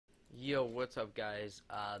Yo, what's up, guys?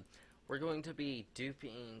 We're going to be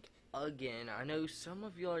duping again. I know some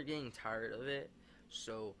of you are getting tired of it,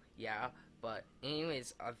 so yeah. But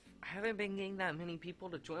anyways, I haven't been getting that many people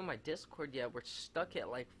to join my Discord yet. We're stuck at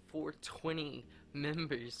like 420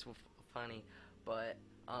 members. Funny, but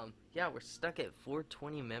yeah, we're stuck at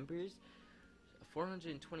 420 members.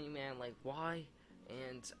 420, man. Like, why?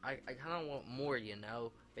 And I kind of want more, you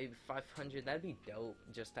know, maybe 500. That'd be dope,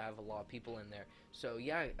 just to have a lot of people in there. So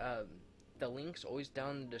yeah, the link's always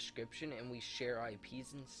down in the description, and we share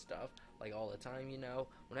IPs and stuff like all the time, you know,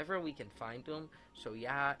 whenever we can find them. So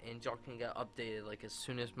yeah, and y'all can get updated like as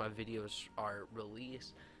soon as my videos are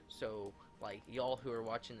released. So like y'all who are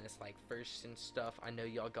watching this like first and stuff, I know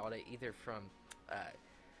y'all got it either from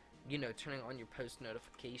you know, turning on your post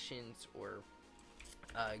notifications, or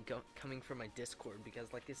coming from my Discord,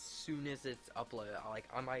 because like as soon as it's uploaded,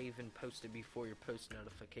 I might even post it before your post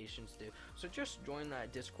notifications do. So just join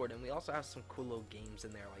that Discord, and we also have some cool little games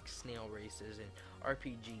in there like snail races and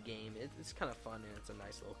RPG game. It's kind of fun, and it's a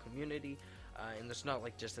nice little community, and there's not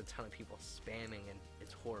like just a ton of people spamming and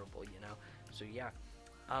it's horrible, you know. So yeah,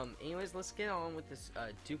 anyways, let's get on with this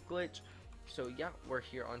dupe glitch. So yeah, we're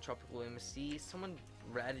here on TropicalMc. Someone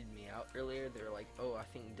ratted me out earlier. They were like, oh, I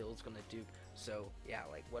think Dill's gonna dupe. So yeah,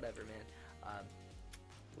 like whatever, man.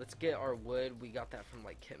 Let's get our wood. We got that from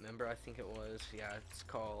like kit member, I think it was. Yeah, it's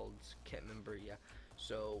called kit member. Yeah.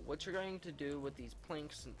 So what you're going to do with these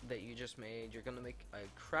planks that you just made, you're gonna make a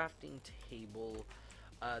crafting table.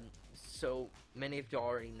 So many of you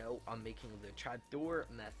already know I'm making the trapdoor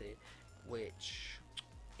method, which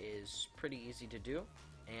is pretty easy to do.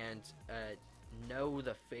 And no,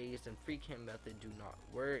 the phase and freecam method do not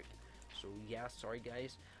work. So yeah, sorry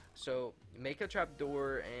guys. So make a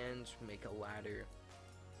trapdoor and make a ladder,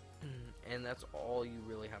 and that's all you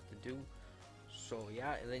really have to do. So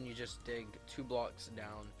yeah, and then you just dig 2 blocks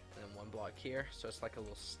down and then 1 block here, so it's like a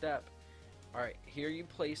little step. Alright, here you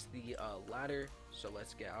place the ladder. So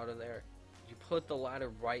let's get out of there. You put the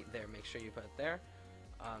ladder right there. Make sure you put it there.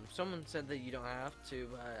 Someone said that you don't have to,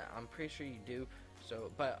 but I'm pretty sure you do.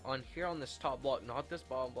 So, but on here on this top block, not this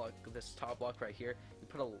bottom block, this top block right here, you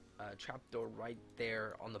put a trapdoor right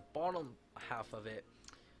there on the bottom half of it.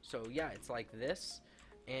 So yeah, it's like this.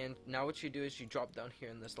 And now what you do is you drop down here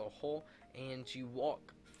in this little hole, and you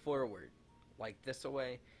walk forward like this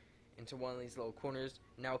away into one of these little corners.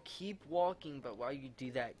 Now keep walking, but while you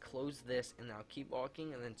do that, close this, and now keep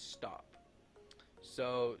walking and then stop.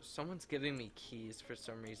 So someone's giving me keys for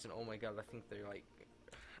some reason. Oh my god, I think they're like,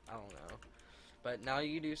 I don't know. But now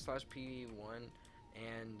you do /pv1,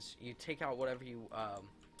 and you take out whatever you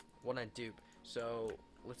want to dupe. So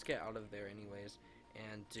let's get out of there anyways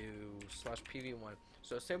and do /pv1.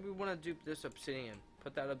 So say we want to dupe this obsidian.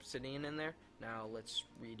 Put that obsidian in there. Now let's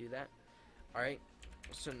redo that. Alright,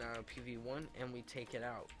 so now pv1, and we take it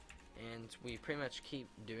out. And we pretty much keep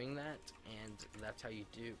doing that, and that's how you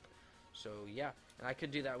dupe. So yeah, and I could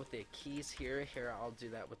do that with the keys here. I'll do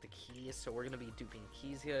that with the keys. So we're gonna be duping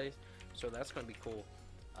keys, guys. So that's gonna be cool.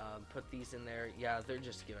 Put these in there. Yeah, they're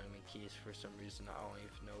just giving me keys for some reason. I don't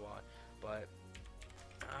even know why. But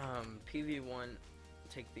PV1,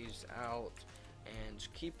 take these out and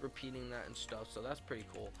keep repeating that and stuff. So that's pretty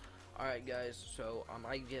cool. Alright guys, so I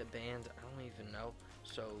might get banned. I don't even know.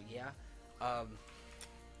 So yeah.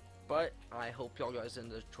 But I hope y'all guys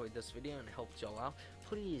enjoyed this video and helped y'all out.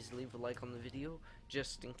 Please leave a like on the video,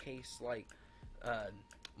 just in case like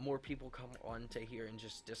more people come on to here and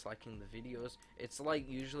just disliking the videos. It's like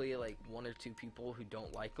usually like 1 or 2 people who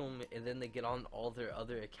don't like them, and then they get on all their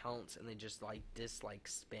other accounts and they just like dislike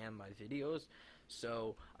spam my videos.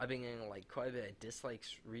 So I've been getting like quite a bit of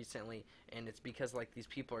dislikes recently, and it's because like these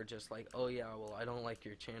people are just like, oh yeah, well I don't like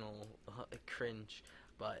your channel, cringe.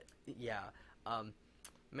 But yeah,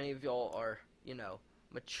 many of y'all are, you know,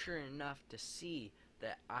 mature enough to see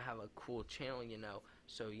that I have a cool channel, you know.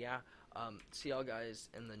 So yeah, see y'all guys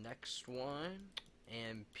in the next one,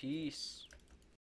 and peace.